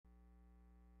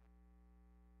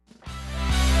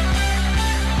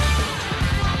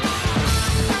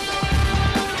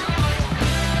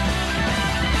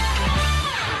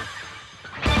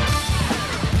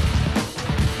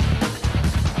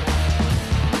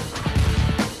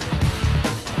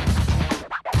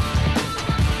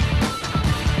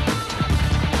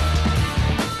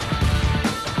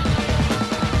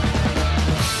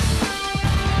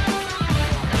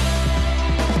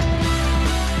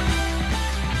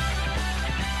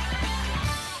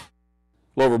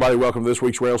Hello, everybody. Welcome to this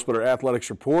week's Railsplitter Athletics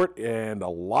Report. And a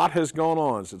lot has gone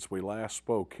on since we last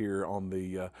spoke here on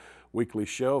the weekly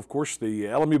show. Of course, the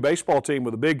LMU baseball team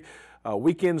with a big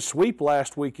weekend sweep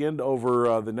last weekend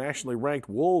over the nationally ranked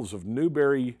Wolves of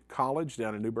Newberry College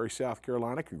down in Newberry, South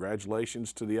Carolina.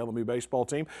 Congratulations to the LMU baseball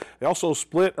team. They also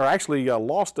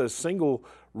lost a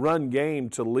single-run game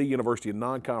to Lee University in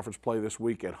non-conference play this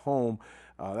week at home.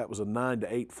 That was a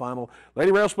 9-8 final.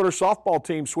 Lady Railsplitter softball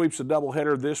team sweeps a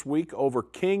doubleheader this week over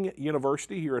King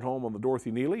University here at home on the Dorothy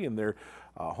Neely in their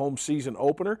home season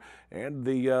opener. And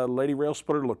the Lady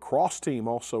Railsplitter lacrosse team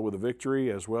also with a victory,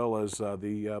 as well as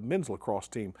the men's lacrosse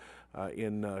team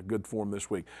in good form this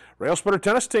week. Railsplitter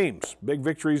tennis teams, big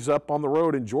victories up on the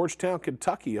road in Georgetown,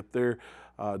 Kentucky, up there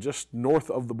just north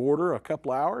of the border, a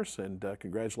couple hours, and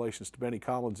congratulations to Benny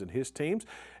Collins and his teams.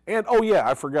 And, oh yeah,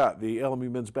 I forgot, the LMU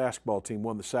men's basketball team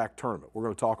won the SAC tournament. We're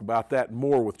going to talk about that and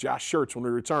more with Josh Schertz when we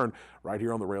return right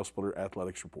here on the Railsplitter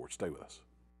Athletics Report. Stay with us.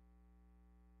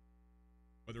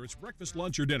 Whether it's breakfast,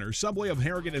 lunch, or dinner, Subway of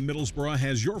Harrogate and Middlesboro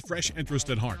has your fresh interest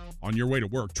at heart. On your way to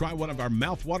work, try one of our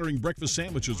mouth-watering breakfast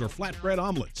sandwiches or flatbread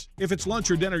omelets. If it's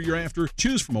lunch or dinner you're after,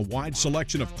 choose from a wide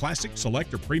selection of classic,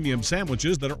 select, or premium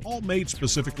sandwiches that are all made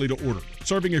specifically to order.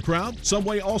 Serving a crowd,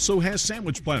 Subway also has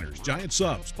sandwich platters, giant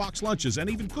subs, box lunches, and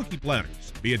even cookie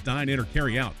platters. Be it dine in or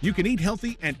carry out, you can eat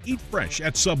healthy and eat fresh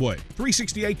at Subway.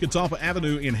 368 Catawba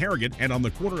Avenue in Harrogate and on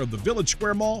the corner of the Village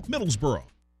Square Mall, Middlesboro.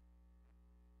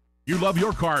 You love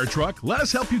your car or truck? Let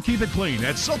us help you keep it clean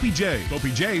at Soapy J's.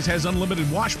 Soapy J's has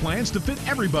unlimited wash plans to fit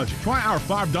every budget. Try our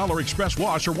 $5 express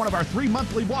wash or one of our 3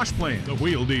 monthly wash plans. The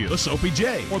Wheel Deal, the Soapy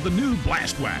J, or the new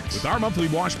Blast Wax. With our monthly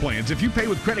wash plans, if you pay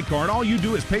with credit card, all you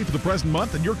do is pay for the present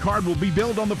month and your card will be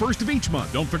billed on the first of each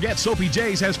month. Don't forget, Soapy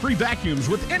J's has free vacuums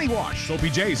with any wash. Soapy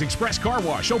J's Express Car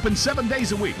Wash, open 7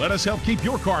 days a week. Let us help keep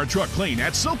your car or truck clean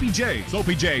at Soapy J's.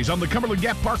 Soapy J's on the Cumberland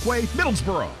Gap Parkway,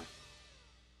 Middlesboro.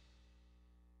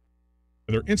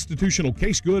 Whether institutional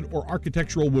case good or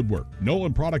architectural woodwork,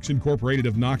 Nolan Products Incorporated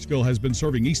of Knoxville has been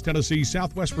serving East Tennessee,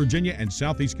 Southwest Virginia, and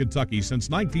Southeast Kentucky since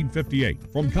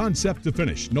 1958. From concept to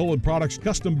finish, Nolan Products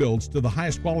custom builds to the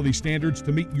highest quality standards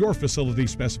to meet your facility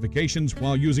specifications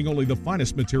while using only the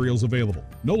finest materials available.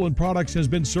 Nolan Products has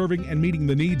been serving and meeting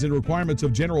the needs and requirements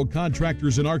of general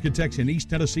contractors and architects in East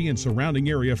Tennessee and surrounding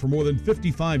area for more than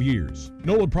 55 years.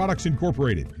 Nolan Products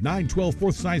Incorporated, 912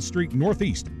 Forsyth Street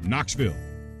Northeast, Knoxville.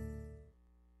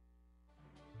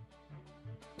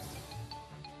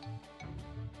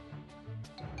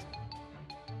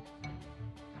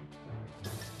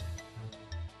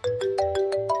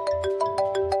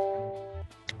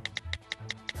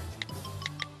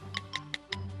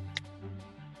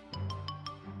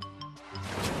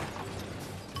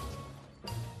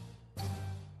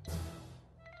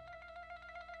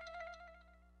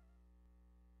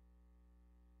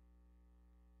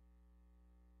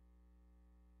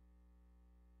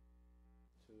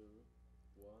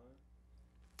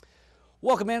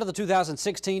 Welcome into the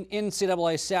 2016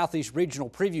 NCAA Southeast Regional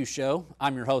Preview Show.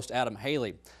 I'm your host, Adam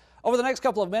Haley. Over the next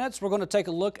couple of minutes, we're going to take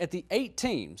a look at the 8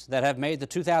 teams that have made the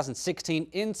 2016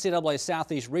 NCAA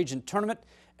Southeast Region Tournament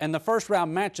and the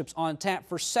first-round matchups on tap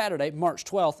for Saturday, March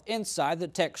 12th, inside the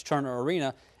Tex Turner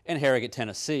Arena in Harrogate,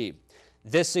 Tennessee.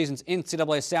 This season's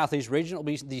NCAA Southeast Region will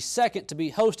be the second to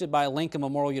be hosted by Lincoln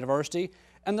Memorial University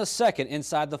and the second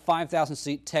inside the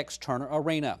 5,000-seat Tex Turner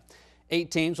Arena. 8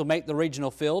 teams will make the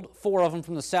regional field, 4 of them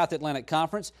from the South Atlantic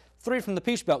Conference, 3 from the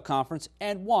Peach Belt Conference,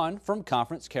 and 1 from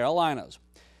Conference Carolinas.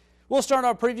 We'll start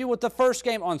our preview with the first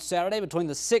game on Saturday between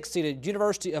the 6th-seeded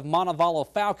University of Montevallo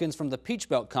Falcons from the Peach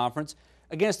Belt Conference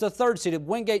against the 3rd-seeded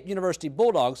Wingate University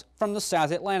Bulldogs from the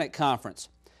South Atlantic Conference.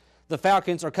 The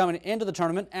Falcons are coming into the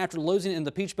tournament after losing in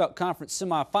the Peach Belt Conference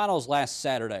semifinals last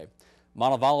Saturday.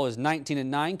 Montevallo is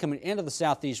 19-9 coming into the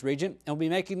Southeast region and will be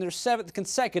making their 7th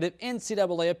consecutive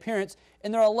NCAA appearance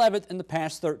and their 11th in the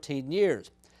past 13 years.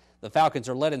 The Falcons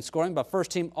are led in scoring by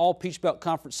first-team All-Peach Belt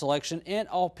Conference selection and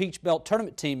All-Peach Belt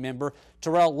Tournament team member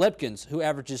Terrell Lipkins, who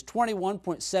averages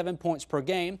 21.7 points per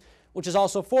game, which is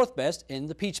also 4th best in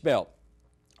the Peach Belt.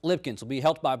 Lipkins will be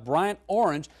helped by Bryant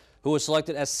Orange, who was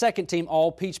selected as second-team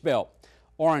All-Peach Belt.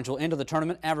 Orange will enter the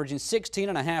tournament averaging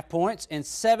 16.5 points and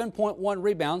 7.1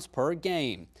 rebounds per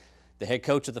game. The head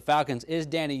coach of the Falcons is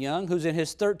Danny Young, who's in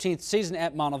his 13th season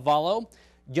at Montevallo.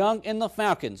 Young and the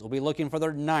Falcons will be looking for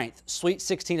their 9th Sweet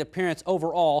 16 appearance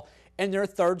overall and their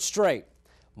 3rd straight.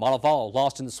 Montevallo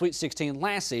lost in the Sweet 16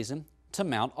 last season to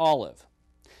Mount Olive.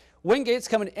 Wingate's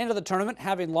coming into the tournament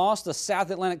having lost the South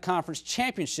Atlantic Conference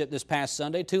Championship this past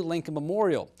Sunday to Lincoln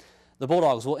Memorial. The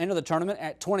Bulldogs will enter the tournament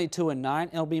at 22-9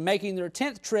 and will be making their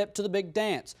 10th trip to the Big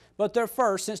Dance, but their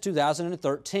first since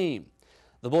 2013.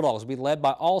 The Bulldogs will be led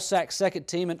by All-SAC second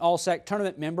team and All-SAC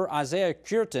tournament member Isaiah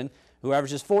Schertz, who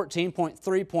averages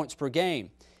 14.3 points per game.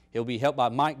 He'll be helped by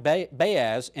Mike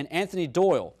Baez and Anthony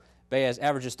Doyle. Baez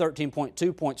averages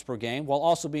 13.2 points per game, while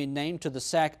also being named to the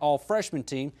SAC All-Freshman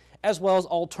team as well as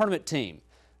All-Tournament team.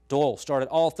 Doyle started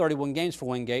all 31 games for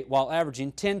Wingate while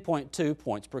averaging 10.2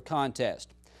 points per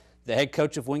contest. The head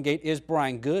coach of Wingate is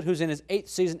Brian Good, who's in his 8th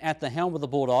season at the helm of the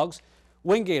Bulldogs.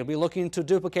 Wingate will be looking to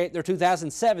duplicate their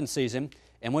 2007 season,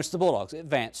 in which the Bulldogs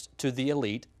advanced to the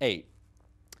Elite Eight.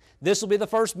 This will be the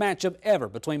first matchup ever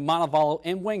between Montevallo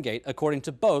and Wingate, according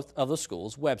to both of the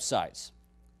schools' websites.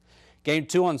 Game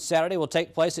 2 on Saturday will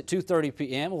take place at 2:30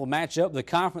 p.m. and will match up the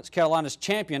Conference Carolinas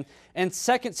champion and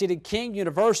second-seeded King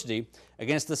University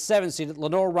against the 7th-seeded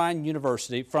Lenoir-Rhyne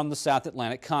University from the South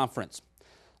Atlantic Conference.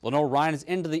 Lenoir-Rhyne is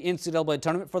into the NCAA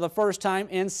tournament for the first time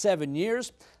in 7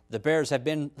 years. The Bears have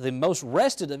been the most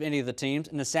rested of any of the teams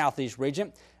in the Southeast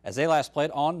region, as they last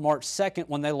played on March 2nd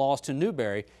when they lost to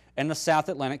Newberry in the South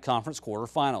Atlantic Conference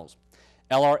quarterfinals.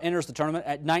 LR enters the tournament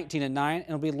at 19-9 and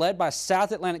will be led by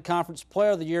South Atlantic Conference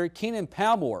Player of the Year Keenan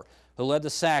Palmore, who led the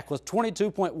SAC with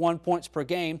 22.1 points per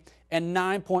game and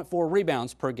 9.4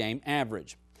 rebounds per game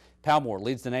average. Palmore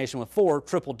leads the nation with 4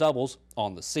 triple-doubles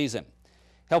on the season.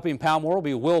 Helping Palmore will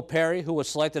be Will Perry, who was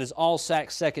selected as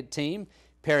All-SAC second team.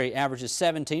 Perry averages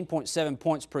 17.7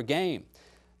 points per game.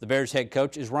 The Bears head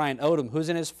coach is Ryan Odom, who's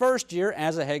in his first year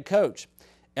as a head coach.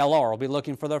 LR will be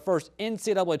looking for their first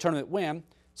NCAA tournament win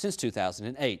since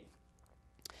 2008.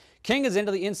 King is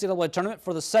into the NCAA tournament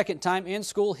for the second time in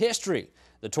school history.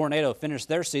 The Tornado finished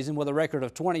their season with a record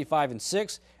of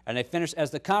 25-6, and they finished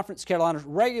as the Conference Carolinas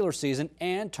regular season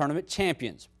and tournament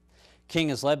champions. King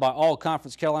is led by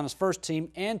All-Conference Carolinas first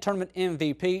team and tournament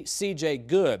MVP C.J.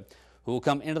 Good, who will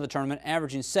come into the tournament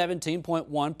averaging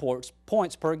 17.1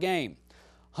 points per game.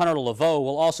 Hunter Laveau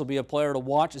will also be a player to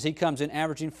watch as he comes in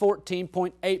averaging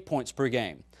 14.8 points per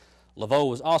game. Laveau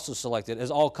was also selected as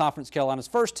All-Conference Carolinas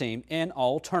first team and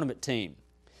All-Tournament team.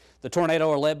 The Tornado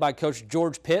are led by Coach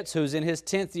George Pitts, who's in his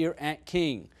 10th year at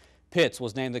King. Pitts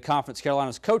was named the Conference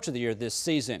Carolinas Coach of the Year this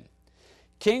season.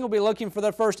 King will be looking for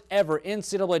their first ever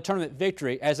NCAA tournament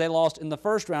victory, as they lost in the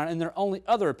first round in their only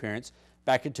other appearance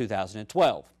back in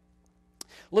 2012.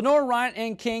 Lenoir-Rhyne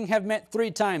and King have met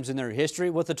 3 times in their history,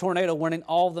 with the Tornado winning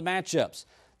all of the matchups.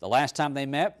 The last time they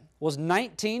met was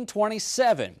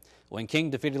 1927, when King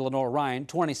defeated Lenoir-Rhyne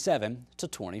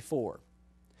 27-24.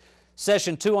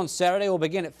 Session 2 on Saturday will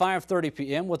begin at 5:30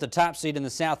 p.m. with the top seed in the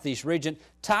Southeast region,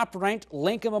 top-ranked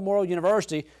Lincoln Memorial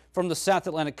University from the South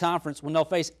Atlantic Conference, when they'll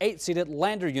face 8th-seeded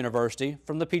Lander University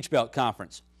from the Peach Belt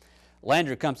Conference.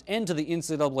 Lander comes into the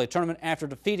NCAA tournament after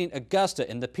defeating Augusta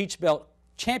in the Peach Belt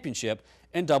Championship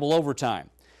in double overtime.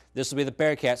 This will be the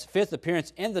Bearcats' 5th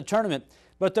appearance in the tournament,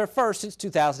 but their first since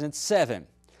 2007.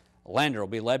 Lander will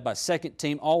be led by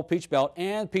second-team All-Peach Belt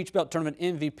and Peach Belt Tournament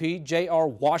MVP J.R.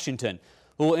 Washington,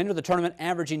 who will enter the tournament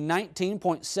averaging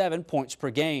 19.7 points per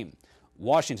game.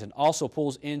 Washington also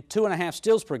pulls in 2.5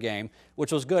 steals per game,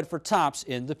 which was good for tops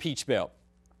in the Peach Belt.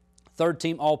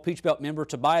 Third-team All-Peach Belt member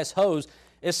Tobias Hose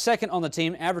is second on the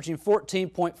team, averaging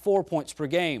 14.4 points per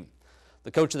game.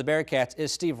 The coach of the Bearcats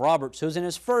is Steve Roberts, who's in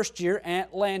his first year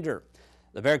at Lander.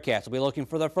 The Bearcats will be looking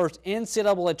for their first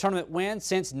NCAA tournament win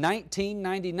since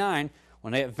 1999,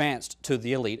 when they advanced to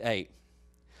the Elite Eight.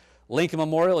 Lincoln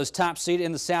Memorial is top seed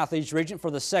in the Southeast region for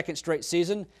the 2nd straight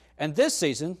season, and this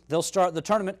season they'll start the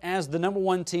tournament as the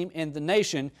 #1 team in the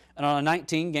nation and on a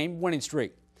 19-game winning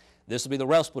streak. This will be the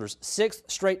Railsplitters' 6th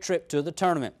straight trip to the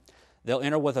tournament. They'll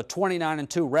enter with a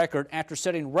 29-2 record after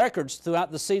setting records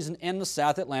throughout the season in the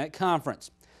South Atlantic Conference.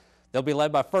 They'll be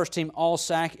led by first-team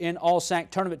All-SAC and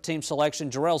All-SAC tournament team selection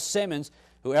Jarrell Simmons,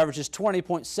 who averages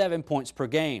 20.7 points per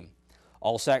game.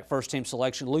 All-SAC first-team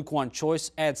selection Luquan Choice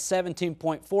adds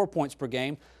 17.4 points per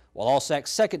game, while All-SAC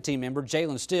second-team member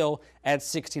Jalen Steele adds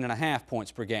 16.5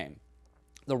 points per game.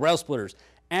 The Railsplitters,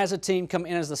 as a team, come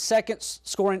in as the 2nd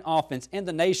scoring offense in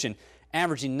the nation,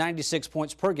 averaging 96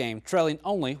 points per game, trailing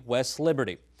only West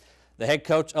Liberty. The head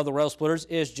coach of the Railsplitters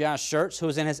is Josh Schertz, who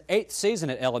is in his 8th season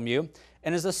at LMU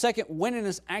and is the 2nd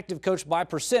winningest active coach by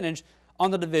percentage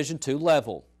on the Division II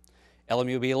level.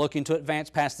 LMU will be looking to advance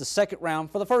past the 2nd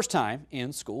round for the first time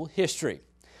in school history.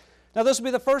 Now, this will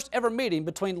be the first ever meeting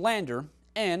between Lander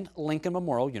and Lincoln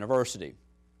Memorial University.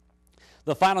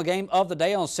 The final game of the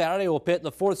day on Saturday will pit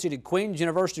the 4th-seeded Queens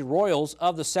University Royals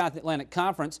of the South Atlantic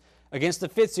Conference against the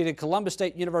 5th-seeded Columbus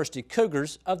State University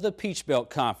Cougars of the Peach Belt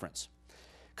Conference.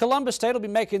 Columbus State will be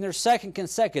making their 2nd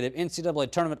consecutive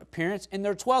NCAA tournament appearance and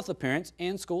their 12th appearance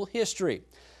in school history.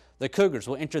 The Cougars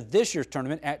will enter this year's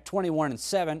tournament at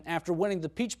 21-7 after winning the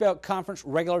Peach Belt Conference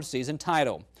regular season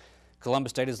title.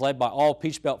 Columbus State is led by all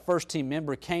Peach Belt first-team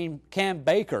member Cam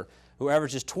Baker, who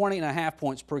averages 20.5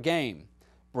 points per game.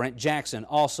 Brent Jackson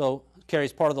also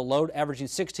carries part of the load, averaging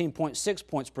 16.6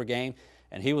 points per game,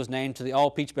 and he was named to the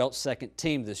All Peach Belt second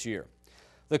team this year.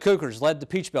 The Cougars led the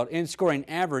Peach Belt in scoring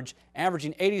average,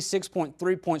 averaging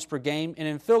 86.3 points per game, and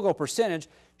in field goal percentage,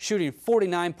 shooting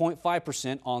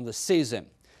 49.5% on the season.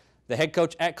 The head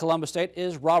coach at Columbus State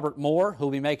is Robert Moore, who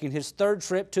will be making his third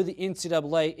trip to the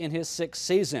NCAA in his 6th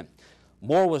season.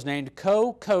 Moore was named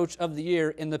co-coach of the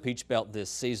year in the Peach Belt this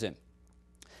season.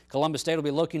 Columbus State will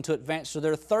be looking to advance to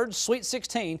their third Sweet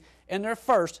 16 and their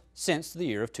first since the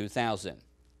year of 2000.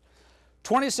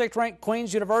 26th ranked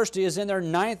Queens University is in their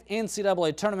 9th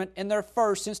NCAA tournament and their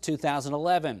first since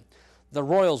 2011. The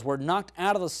Royals were knocked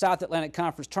out of the South Atlantic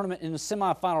Conference tournament in the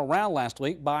semifinal round last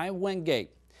week by Wingate.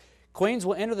 Queens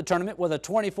will enter the tournament with a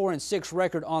 24-6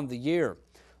 record on the year.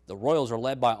 The Royals are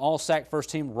led by All-SAC first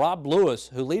team Rob Lewis,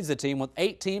 who leads the team with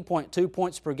 18.2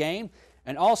 points per game,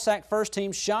 and All-SAC first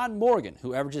team Sean Morgan,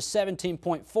 who averages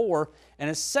 17.4 and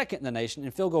is second in the nation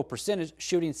in field goal percentage,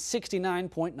 shooting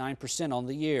 69.9% on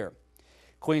the year.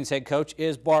 Queens head coach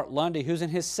is Bart Lundy, who's in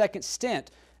his second stint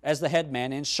as the head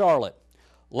man in Charlotte.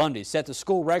 Lundy set the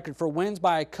school record for wins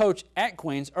by a coach at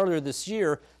Queens earlier this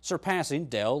year, surpassing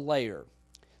Dale Layer.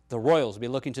 The Royals will be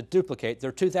looking to duplicate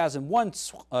their 2001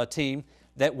 team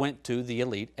that went to the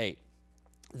Elite Eight.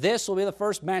 This will be the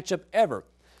first matchup ever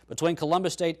between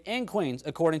Columbus State and Queens,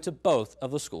 according to both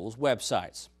of the schools'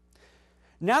 websites.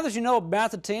 Now that you know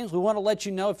about the teams, we want to let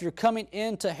you know if you're coming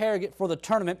into Harrogate for the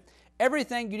tournament,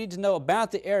 everything you need to know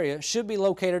about the area should be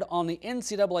located on the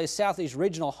NCAA Southeast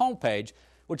Regional homepage,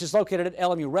 which is located at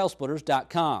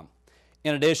LMURailsplitters.com.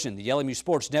 In addition, the LMU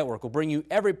Sports Network will bring you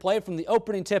every play from the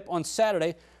opening tip on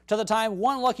Saturday to the time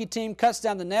one lucky team cuts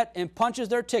down the net and punches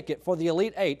their ticket for the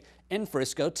Elite Eight in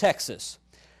Frisco, Texas.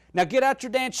 Now get out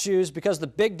your dance shoes because the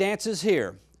big dance is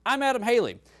here. I'm Adam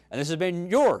Haley, and this has been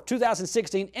your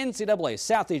 2016 NCAA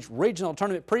Southeast Regional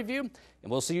Tournament Preview,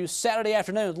 and we'll see you Saturday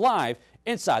afternoon live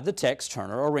inside the Tex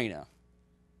Turner Arena.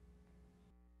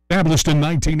 Established in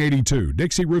 1982,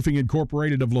 Dixie Roofing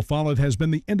Incorporated of La Follette has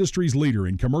been the industry's leader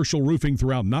in commercial roofing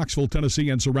throughout Knoxville, Tennessee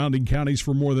and surrounding counties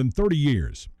for more than 30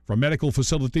 years. From medical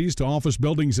facilities to office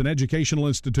buildings and educational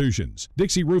institutions,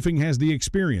 Dixie Roofing has the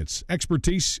experience,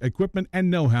 expertise, equipment, and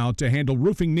know-how to handle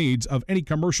roofing needs of any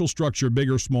commercial structure, big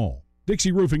or small.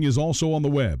 Dixie Roofing is also on the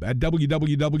web at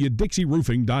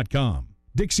www.dixieroofing.com.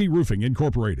 Dixie Roofing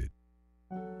Incorporated.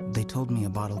 They told me a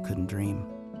bottle couldn't dream.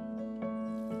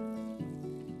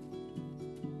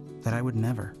 That I would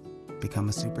never become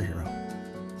a superhero.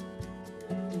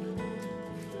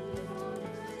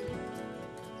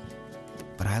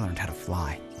 But I learned how to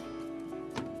fly.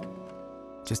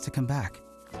 Just to come back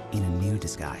in a new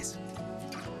disguise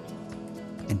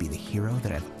and be the hero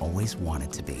that I've always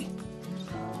wanted to be.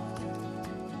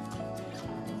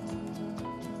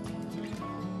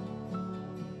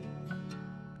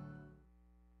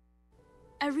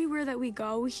 Everywhere that we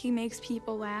go, he makes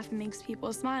people laugh and makes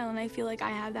people smile, and I feel like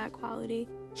I have that quality.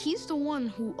 He's the one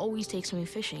who always takes me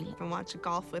fishing. I watch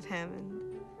golf with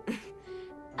him. And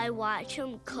I watch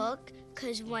him cook,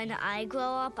 because when I grow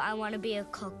up, I want to be a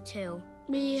cook too.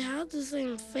 We have the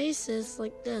same faces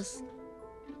like this.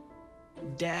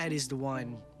 Dad is the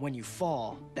one, when you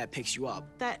fall, that picks you up.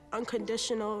 That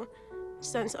unconditional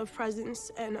sense of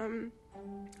presence and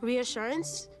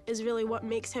reassurance is really what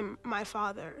makes him my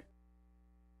father.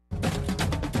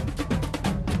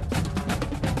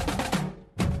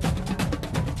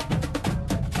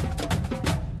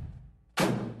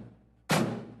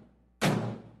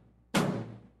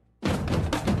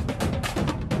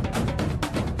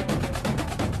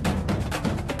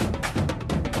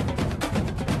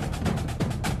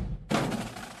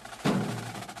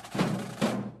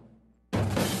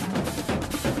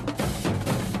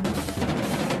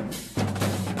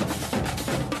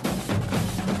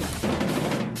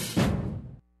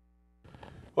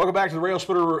 Welcome back to the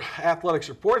Railsplitter Athletics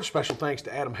Report. Special thanks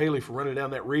to Adam Haley for running down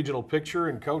that regional picture.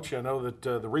 And, Coach, I know that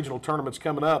the regional tournament's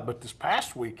coming up, but this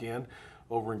past weekend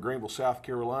over in Greenville, South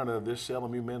Carolina, this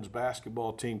LMU men's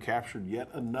basketball team captured yet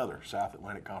another South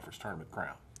Atlantic Conference tournament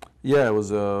crown. Yeah, it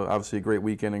was obviously a great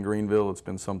weekend in Greenville. It's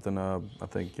been something, I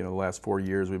think, the last 4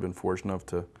 years we've been fortunate enough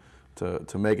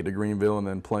to make it to Greenville and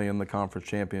then play in the conference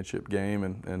championship game.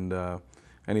 And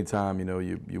anytime,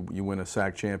 you win a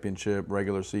SAC championship,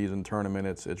 regular season tournament,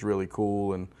 it's really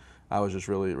cool. And I was just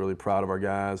really, really proud of our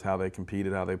guys, how they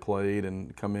competed, how they played,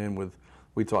 and come in with,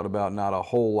 we talked about not a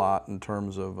whole lot in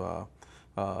terms of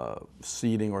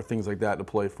seeding or things like that to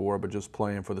play for, but just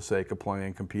playing for the sake of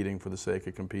playing, competing for the sake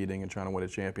of competing and trying to win a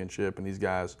championship. And these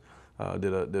guys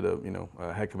did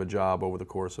a heck of a job over the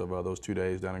course of those 2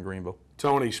 days down in Greenville.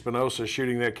 Tony Spinoza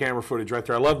shooting that camera footage right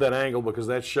there. I love that angle because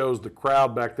that shows the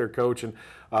crowd back there, Coach. And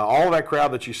all that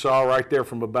crowd that you saw right there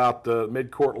from about the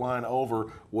midcourt line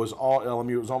over was all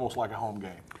LMU. It was almost like a home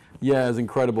game. Yeah, it's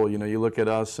incredible. You look at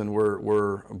us, and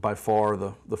we're by far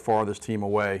the farthest team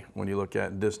away when you look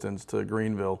at distance to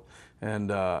Greenville,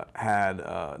 and had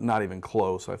not even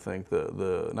close. I think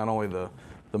not only the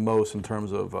most in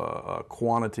terms of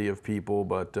quantity of people,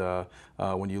 but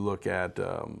when you look at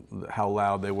how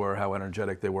loud they were, how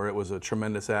energetic they were, it was a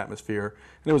tremendous atmosphere,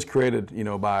 and it was created,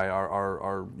 by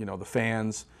our the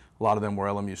fans. A lot of them were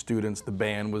LMU students. The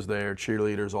band was there,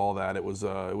 cheerleaders, all that. It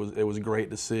was great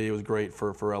to see. It was great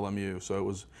for LMU. So it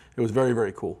was very,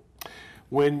 very cool.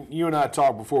 When you and I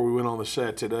talked before we went on the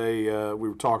set today, we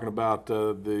were talking about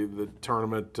the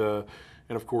tournament, and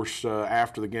of course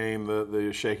after the game,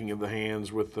 the shaking of the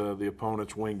hands with the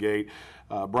opponents, Wingate.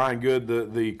 Brian Good,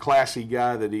 the classy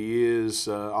guy that he is,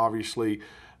 obviously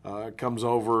comes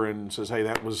over and says, "Hey,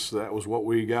 that was what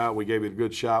we got. We gave it a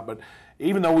good shot." But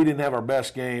even though we didn't have our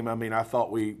best game, I mean, I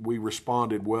thought we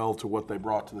responded well to what they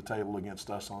brought to the table against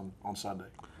us on Sunday.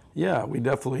 Yeah, we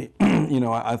definitely,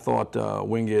 I thought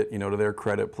Wingate, to their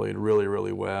credit, played really,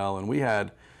 really well. And we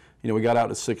had, we got out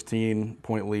to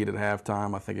 16-point lead at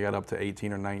halftime. I think it got up to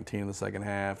 18 or 19 in the second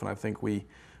half. And I think we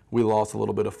lost a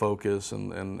little bit of focus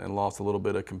and lost a little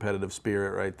bit of competitive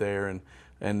spirit right there.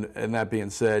 And that being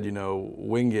said,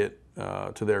 Wingate,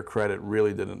 to their credit,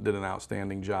 really did an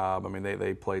outstanding job. I mean,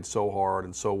 they played so hard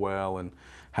and so well, and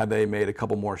had they made a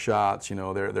couple more shots,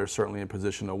 they're certainly in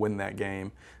position to win that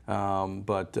game.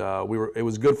 But it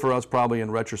was good for us, probably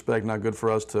in retrospect, not good for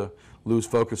us to lose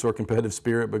focus or competitive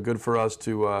spirit, but good for us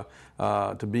to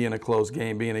be in a close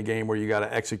game, be in a game where you got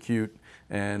to execute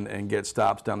and get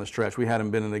stops down the stretch. We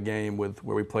hadn't been in a game where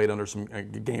we played under some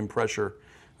game pressure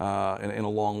in a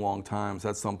long, long time. So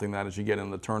that's something that, as you get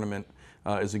in the tournament,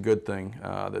 is a good thing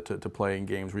to play in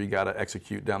games where you got to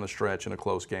execute down the stretch in a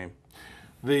close game.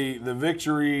 The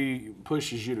victory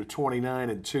pushes you to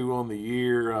 29-2 on the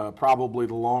year, probably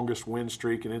the longest win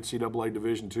streak in NCAA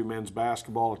Division II men's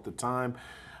basketball at the time.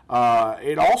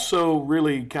 It also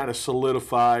really kind of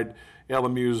solidified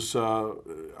LMU's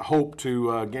hope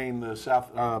to gain the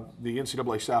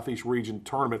NCAA Southeast Region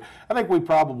tournament. I think we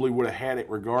probably would have had it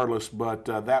regardless, but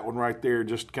that one right there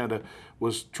just kind of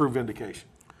was true vindication.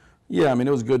 Yeah, I mean,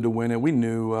 it was good to win it. We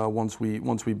knew once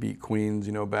we beat Queens,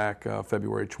 back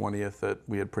February 20th, that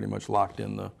we had pretty much locked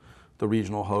in the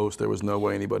regional host. There was no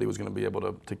way anybody was going to be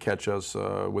able to catch us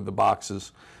with the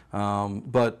boxes.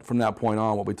 But from that point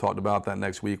on, what we talked about that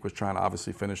next week was trying to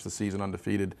obviously finish the season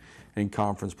undefeated in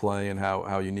conference play, and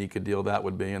how unique a deal that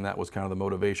would be. And that was kind of the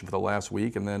motivation for the last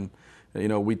week. And then,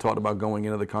 we talked about going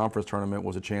into the conference tournament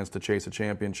was a chance to chase a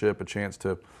championship, a chance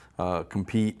to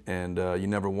compete, and you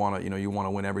never want to, you want to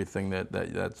win everything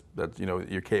that's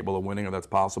you're capable of winning or that's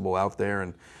possible out there.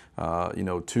 And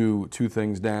two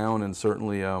things down, and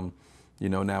certainly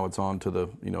now it's on to the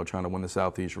trying to win the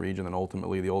Southeast region, and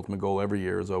ultimately the ultimate goal every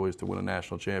year is always to win a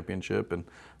national championship,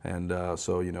 and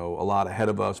so a lot ahead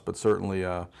of us, but certainly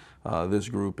this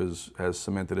group has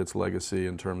cemented its legacy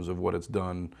in terms of what it's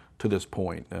done to this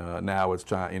point. Now it's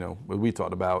what we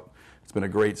talked about. It's been a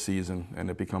great season, and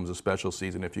it becomes a special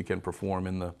season if you can perform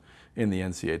in the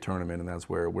NCAA tournament, and that's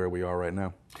where we are right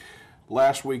now.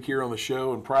 Last week here on the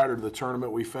show and prior to the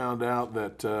tournament, we found out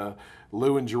that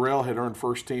Lou and Jarrell had earned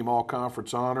first-team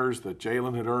all-conference honors, that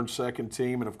Jalen had earned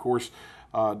second-team, and of course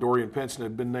Dorian Penson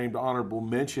had been named honorable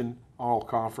mention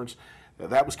all-conference.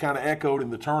 That was kind of echoed in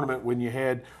the tournament when you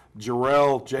had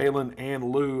Jarrell, Jalen, and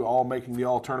Lou all making the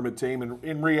all-tournament team, and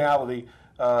in reality,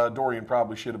 Dorian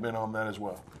probably should have been on that as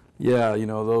well. Yeah,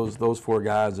 those four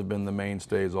guys have been the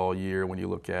mainstays all year. When you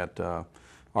look at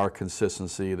our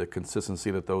consistency, the consistency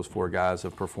that those four guys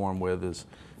have performed with is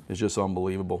just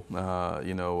unbelievable. I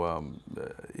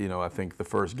think the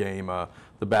first game,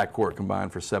 the backcourt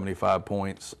combined for 75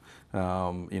 points.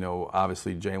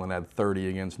 Obviously Jalen had 30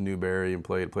 against Newberry and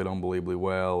played unbelievably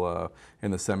well.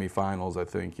 In the semifinals, I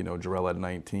think Jarrell had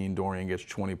 19. Dorian gets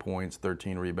 20 points,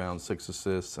 13 rebounds, 6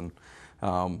 assists, and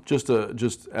just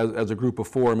as a group of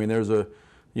four. I mean, there's a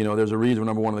reason we're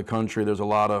number one in the country. There's a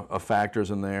lot of factors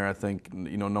in there. I think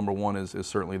number one is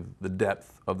certainly the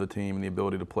depth of the team and the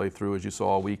ability to play through, as you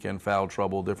saw, weekend foul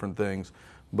trouble, different things.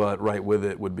 But right with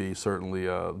it would be certainly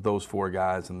those four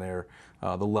guys and the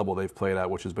level they've played at,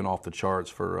 which has been off the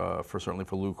charts for certainly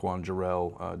for Luquan,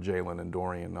 Jarrell, Jalen, and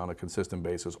Dorian on a consistent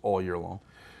basis all year long.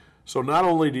 So not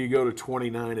only do you go to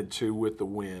 29-2 with the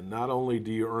win, not only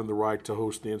do you earn the right to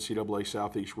host the NCAA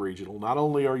Southeast Regional, not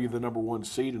only are you the number one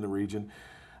seed in the region,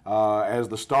 As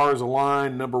the stars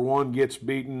align, number 1 gets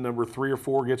beaten, number 3 or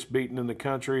 4 gets beaten in the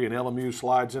country, and LMU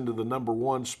slides into the number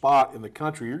 1 spot in the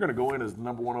country. You're going to go in as the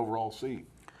number 1 overall seed.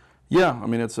 Yeah, I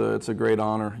mean it's a great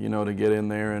honor, to get in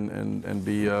there and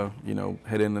be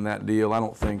head in that deal. I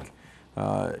don't think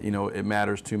it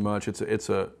matters too much. It's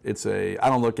a I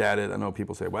don't look at it. I know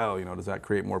people say, well, does that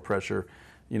create more pressure?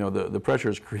 The pressure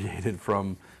is created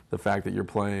from the fact that you're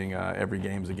playing every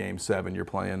game's a game 7. You're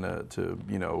playing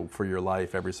for your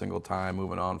life every single time,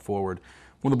 moving on forward.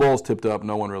 When the ball's tipped up,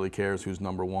 no one really cares who's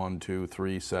number 1, 2,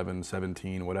 3, 7,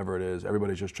 17, whatever it is.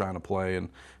 Everybody's just trying to play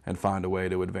and find a way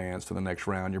to advance to the next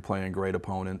round. You're playing great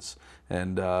opponents,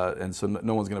 and so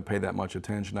no one's going to pay that much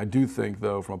attention. I do think,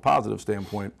 though, from a positive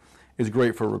standpoint, it's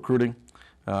great for recruiting.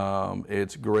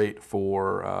 It's great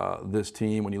for this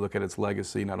team when you look at its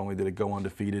legacy. Not only did it go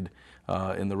undefeated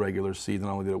in the regular season,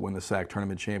 not only did it win the SAC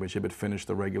tournament championship, it finished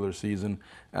the regular season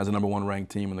as a number 1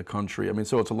 ranked team in the country. I mean,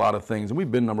 so it's a lot of things. And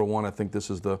we've been number 1. I think this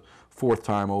is the 4th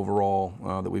time overall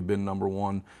that we've been number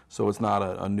 1. So it's not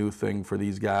a new thing for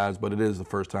these guys, but it is the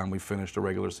first time we finished a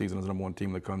regular season as the number 1 team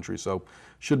in the country. So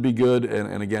should be good.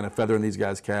 And again, a feather in these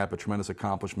guys' cap, a tremendous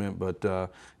accomplishment,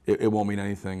 but it won't mean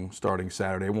anything starting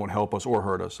Saturday. It won't help us or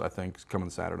hurt us, I think, coming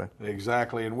Saturday.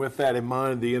 Exactly. And with that in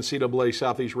mind, the NCAA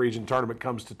Southeast Region Tournament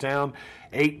comes to town.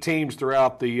 8 teams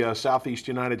throughout the Southeast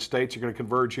United States are going to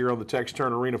converge here on the Tex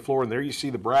Turner Arena floor. And there you see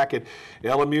the bracket,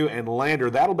 LMU and Lander.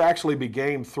 That'll actually be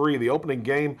game 3. The opening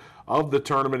game of the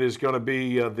tournament is going to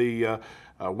be the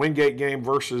Wingate game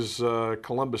versus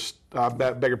versus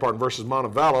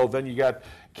Montevallo. Then you got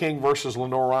King versus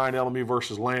Lenore Ryan, LMU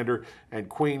versus Lander, and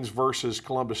Queens versus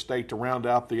Columbus State to round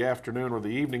out the afternoon or the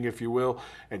evening, if you will.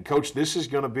 And, Coach, this is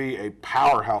going to be a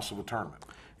powerhouse of a tournament.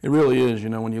 It really is.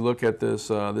 When you look at this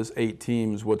 8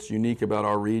 teams, what's unique about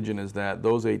our region is that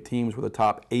those 8 teams were the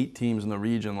top 8 teams in the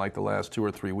region like the last 2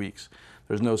 or 3 weeks.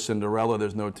 There's no Cinderella.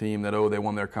 There's no team that, they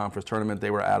won their conference tournament, they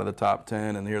were out of the top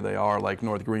 10, and here they are like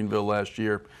North Greenville last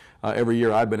year. Every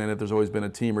year I've been in it, there's always been a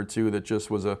team or 2 that just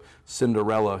was a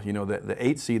Cinderella. The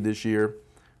 8 seed this year,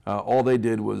 all they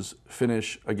did was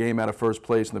finish a game out of first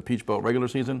place in the Peach Belt regular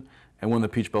season and win the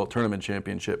Peach Belt tournament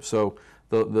championship. So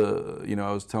I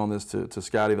was telling this to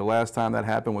Scotty, the last time that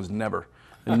happened was never.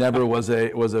 And never was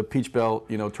a Peach Belt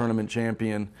tournament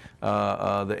champion,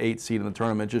 the 8th seed in the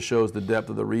tournament. It just shows the depth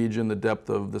of the region, the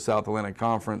depth of the South Atlantic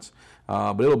Conference.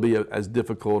 But it'll be as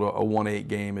difficult a 1-8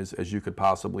 game as you could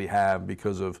possibly have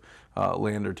because of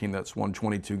Lander team that's won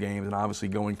 22 games, and obviously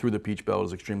going through the Peach Belt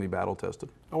is extremely battle tested.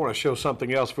 I want to show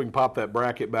something else. If we can pop that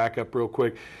bracket back up real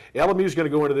quick. LMU is going to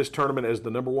go into this tournament as the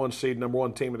number 1 seed, number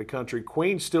 1 team in the country.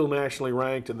 Queens still nationally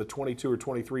ranked in the 22 or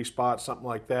 23 spot, something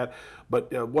like that.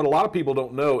 But what a lot of people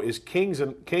don't know is King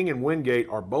and Wingate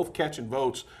are both catching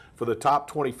votes for the top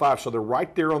 25, so they're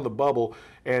right there on the bubble.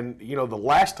 And, the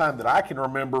last time that I can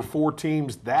remember 4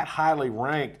 teams that highly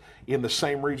ranked in the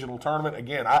same regional tournament,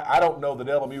 again, I don't know that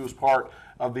LMU was part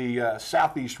of the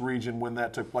Southeast region when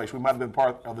that took place. We might have been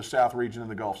part of the South region in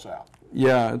the Gulf South.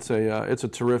 Yeah, it's a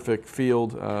terrific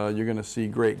field. You're going to see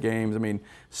great games. I mean,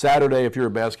 Saturday, if you're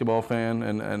a basketball fan,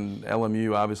 and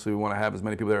LMU, obviously we want to have as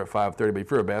many people there at 5:30, but if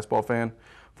you're a basketball fan,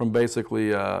 from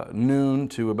basically noon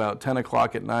to about 10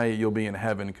 o'clock at night, you'll be in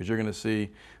heaven because you're going to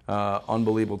see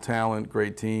unbelievable talent,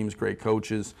 great teams, great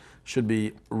coaches. Should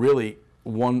be really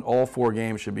all 4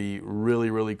 games should be really,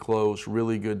 really close,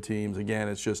 really good teams. Again,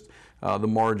 it's just the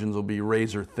margins will be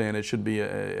razor thin. It should be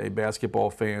a basketball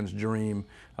fan's dream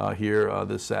here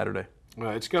this Saturday.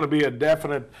 It's going to be a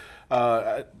definite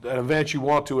an event you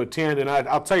want to attend, and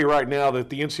I'll tell you right now that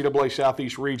the NCAA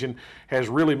Southeast region has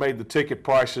really made the ticket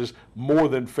prices more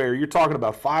than fair. You're talking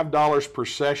about $5 per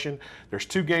session. There's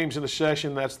 2 games in the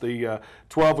session. That's the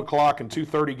 12 o'clock and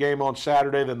 2:30 game on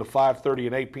Saturday, then the 5:30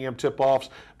 and 8 p.m. tip-offs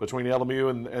between LMU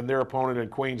and their opponent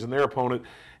and Queens and their opponent.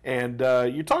 And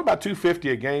you're talking about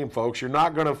 $250 a game, folks. You're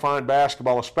not going to find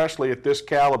basketball, especially at this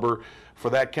caliber, for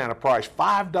that kind of price.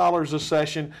 $5 a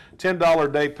session,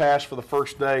 $10 day pass for the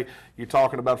first day. You're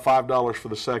talking about $5 for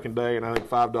the second day, and I think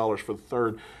 $5 for the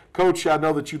third. Coach, I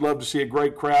know that you'd love to see a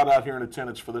great crowd out here in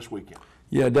attendance for this weekend.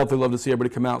 Yeah, definitely love to see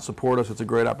everybody come out and support us. It's a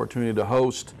great opportunity to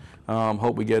host.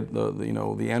 Hope we get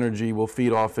the energy. We'll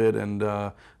feed off it, and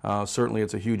certainly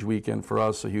it's a huge weekend for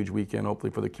us, a huge weekend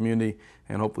hopefully for the community,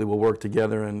 and hopefully we'll work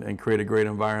together and create a great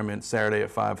environment Saturday at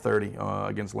 5:30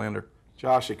 against Lander.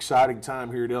 Josh, exciting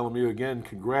time here at LMU. Again,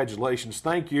 congratulations.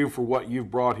 Thank you for what you've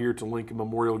brought here to Lincoln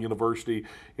Memorial University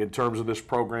in terms of this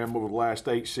program over the last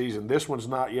 8 seasons. This one's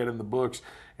not yet in the books,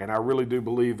 and I really do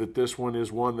believe that this one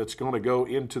is one that's going to go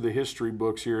into the history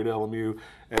books here at LMU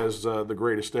as the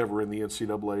greatest ever in the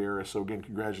NCAA era. So, again,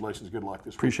 congratulations. Good luck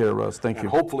this week. Appreciate it, Russ. Thank you. And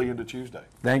hopefully into Tuesday.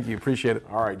 Thank you. Appreciate it.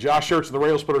 All right, Josh Schertz and the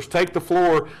Railsplitters take the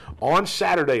floor on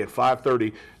Saturday at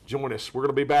 5:30. Join us. We're going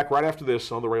to be back right after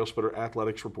this on the Railsplitter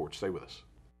Athletics Report. Stay with us.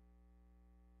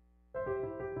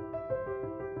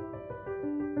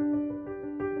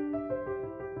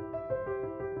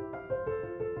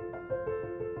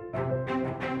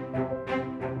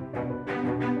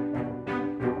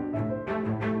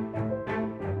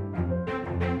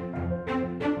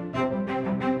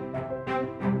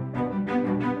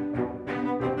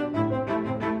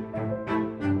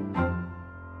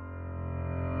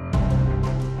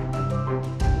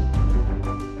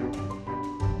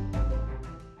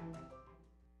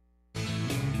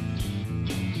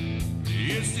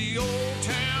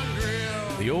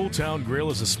 The Old Town Grill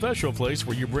is a special place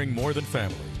where you bring more than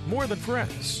family, more than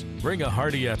friends. Bring a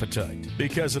hearty appetite,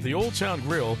 because at the Old Town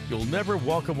Grill, you'll never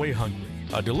walk away hungry.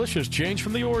 A delicious change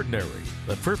from the ordinary.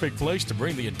 The perfect place to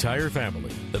bring the entire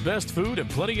family. The best food and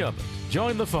plenty of it.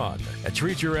 Join the fun and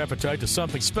treat your appetite to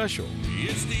something special.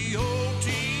 It's the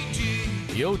OTG.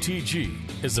 The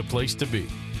OTG is the place to be.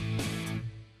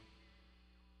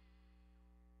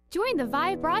 Join the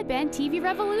Vive broadband TV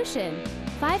revolution.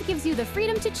 Vive gives you the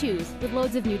freedom to choose with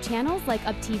loads of new channels like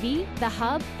Up TV, The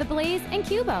Hub, The Blaze, and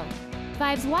Cubo.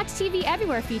 Vive's Watch TV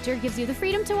Everywhere feature gives you the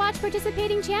freedom to watch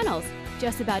participating channels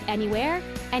just about anywhere,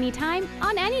 anytime,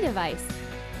 on any device.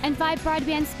 And Vive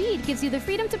broadband speed gives you the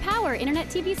freedom to power internet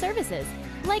TV services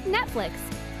like Netflix,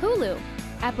 Hulu,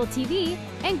 Apple TV,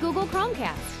 and Google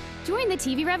Chromecast. Join the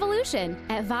TV revolution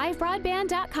at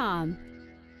vivebroadband.com.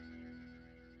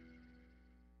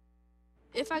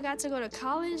 If I got to go to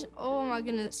college, oh my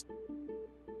goodness.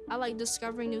 I like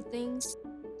discovering new things.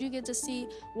 You get to see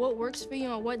what works for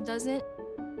you and what doesn't.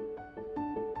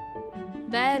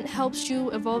 That helps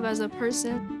you evolve as a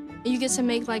person. You get to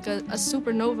make like a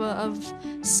supernova of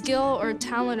skill or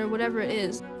talent or whatever it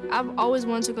is. I've always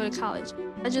wanted to go to college.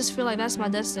 I just feel like that's my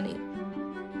destiny.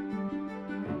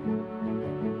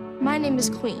 My name is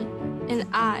Queen, and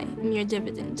I am your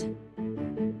dividend.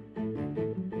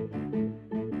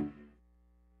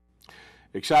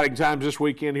 Exciting times this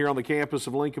weekend here on the campus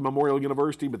of Lincoln Memorial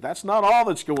University, but that's not all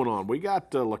that's going on. We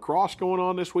got lacrosse going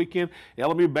on this weekend.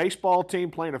 LMU baseball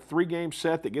team playing a 3-game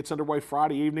set that gets underway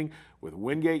Friday evening with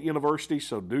Wingate University,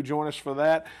 so do join us for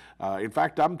that. In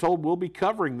fact, I'm told we'll be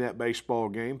covering that baseball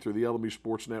game through the LMU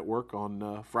Sports Network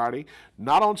on Friday.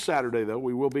 Not on Saturday, though.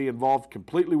 We will be involved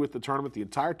completely with the tournament, the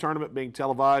entire tournament being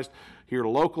televised here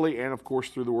locally and, of course,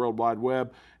 through the World Wide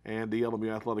Web and the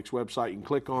LMU Athletics website. You can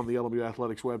click on the LMU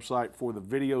Athletics website for the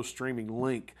video streaming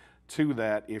link to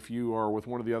that if you are with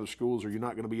one of the other schools or you're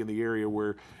not going to be in the area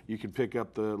where you can pick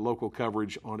up the local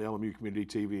coverage on LMU Community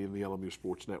TV and the LMU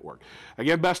Sports Network.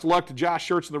 Again, best of luck to Josh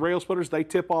Schertz and the Railsplitters. They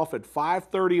tip off at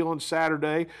 5:30 on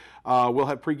Saturday. We'll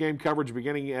have pregame coverage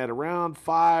beginning at around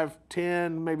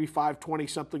 5:10, maybe 5:20,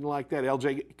 something like that.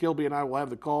 LJ Kilby and I will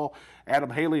have the call. Adam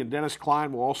Haley and Dennis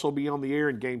Klein will also be on the air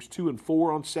in games 2 and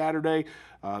 4 on Saturday.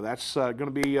 That's going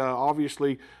to be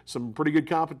obviously some pretty good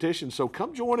competition. So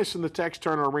come join us in the Tex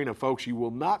Turner Arena, folks. You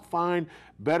will not find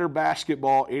better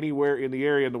basketball anywhere in the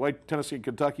area. And the way Tennessee and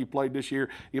Kentucky played this year,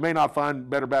 you may not find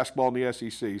better basketball in the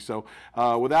SEC. So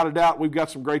without a doubt, we've got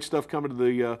some great stuff coming to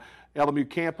the LMU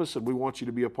campus, and we want you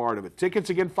to be a part of it. Tickets,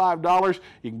 again, $5.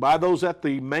 You can buy those at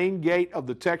the main gate of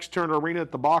the Tex Turner Arena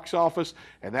at the box office,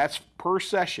 and that's per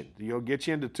session. You'll get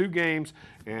you into 2 games,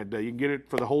 and you can get it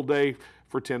for the whole day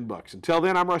for $10. Until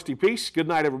then, I'm Rusty Peace. Good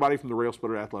night, everybody, from the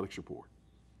Railsplitter Athletics Report.